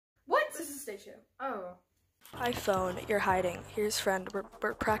Stacia. Oh. Hi phone, you're hiding. Here's friend,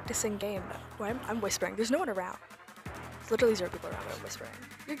 we're practicing game. Well, I'm whispering, there's no one around. There's literally 0 people around, but I'm whispering.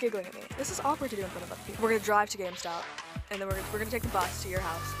 You're giggling at me. This is awkward to do in front of other people. We're gonna drive to GameStop, and then we're gonna take the bus to your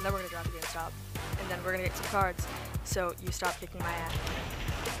house, and then we're gonna drive to GameStop, and then we're gonna get some cards, so you stop kicking my ass.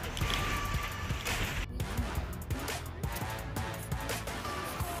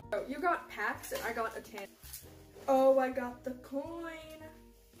 Oh, you got packs, and I got a 10. Oh, I got the coin.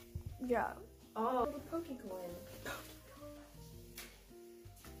 Yeah. Oh. Little Pokecoin.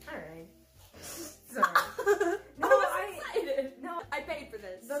 Alright. Sorry. No, I was excited. No, I paid for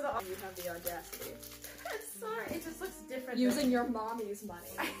this. No, You have the audacity. I'm sorry. It just looks different. Using your mommy's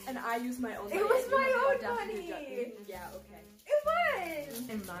money. And I use my own money. It was and you my have the own audacity to money. judge me. Yeah, okay. It was!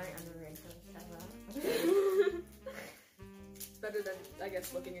 In my underwear. It's better than, I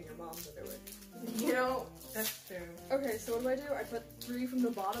guess, looking in your mom's underwear. You know, that's true. Okay, so what do? I put 3 from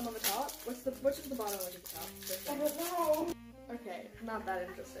the bottom on the top? Which is the bottom like at the top? I don't know. Okay, not that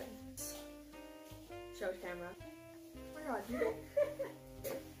interesting. Show camera. Oh my god, you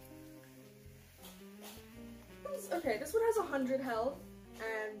Okay, this one has 100 health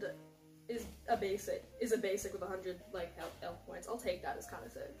and is a basic with 100 like health points. I'll take that as kind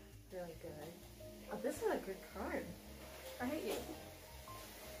of sick. Really good. Oh, this is a good card. I hate you.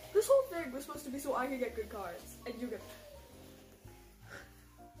 This whole thing was supposed to be so I could get good cards, and you get.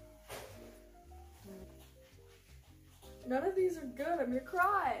 None of these are good. I'm gonna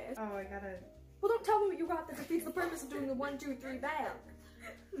cry. Oh, I gotta. Well, don't tell me what you got that defeats the purpose of doing the 1, 2, 3 bam.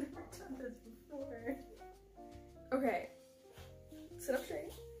 Never done this before. Okay. Sit up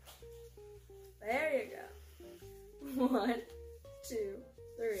straight. There you go. 1, 2,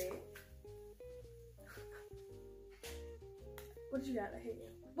 3. What did you got? I hate you.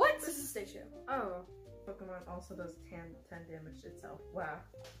 What? This is Stacia. Oh. Pokemon also does 10 damage itself. Wow.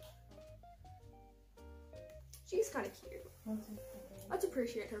 She's kind of cute. Let's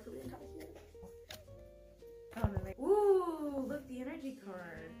appreciate her for being kind of cute. Oh, ooh, look, the energy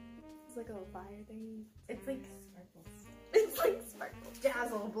card. It's like a little fire thingy. It's like sparkles. It's like sparkles.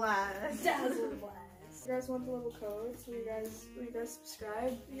 Dazzle blast. Dazzle blast. You guys want the little codes? When you guys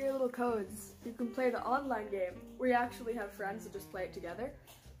subscribe, your little codes. You can play the online game. We actually have friends that just play it together.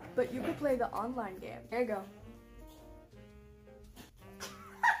 But you can play the online game. There you go.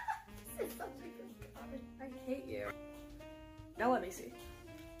 This is such a good card. I hate you. Now let me see.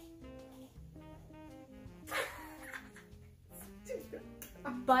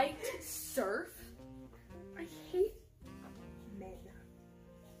 Bite Surf? I hate men.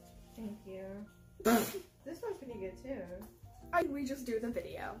 Thank you. This one's pretty good too. We just do the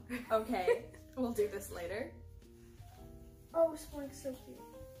video. Okay. We'll do this later. Oh, Sprink's so cute.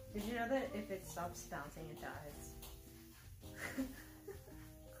 Did you know that if it stops bouncing, it dies?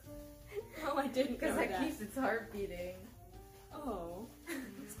 Oh, I didn't know Because that. that keeps its heart beating. Oh,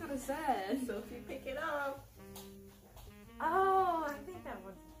 that's kind of sad. So if you pick it up. Oh, I think that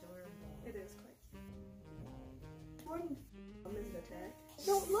one's adorable. It is quite cute. One is an attack.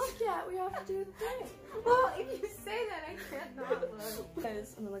 Don't look yet. We have to do the thing. Well, if you say that, I can't not look.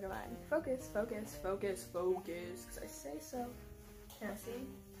 Guys, I'm gonna look at mine. Focus, focus, focus, focus. Because I say so. Can I see?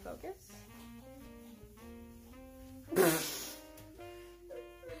 Focus. It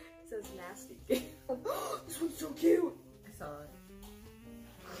says nasty. This one's so cute. I saw it.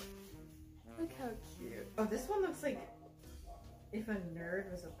 Look how cute. Oh, this one looks like if a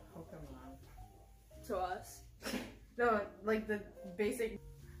nerd was a Pokemon. To us. No, like the basic.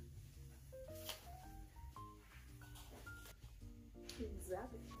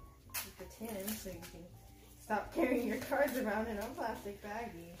 Exactly. With the tin, so you can stop carrying your cards around in a plastic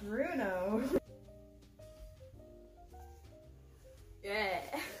baggie. Bruno. Yeah.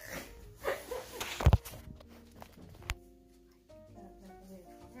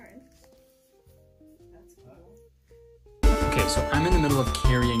 Okay, so I'm in the middle of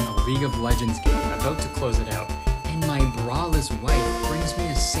carrying a League of Legends game, about to close it out, and my braless wife brings me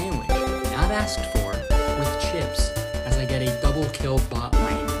a sandwich, not asked for, with chips, as I get a double kill bot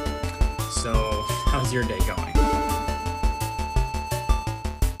lane. So, how's your day going?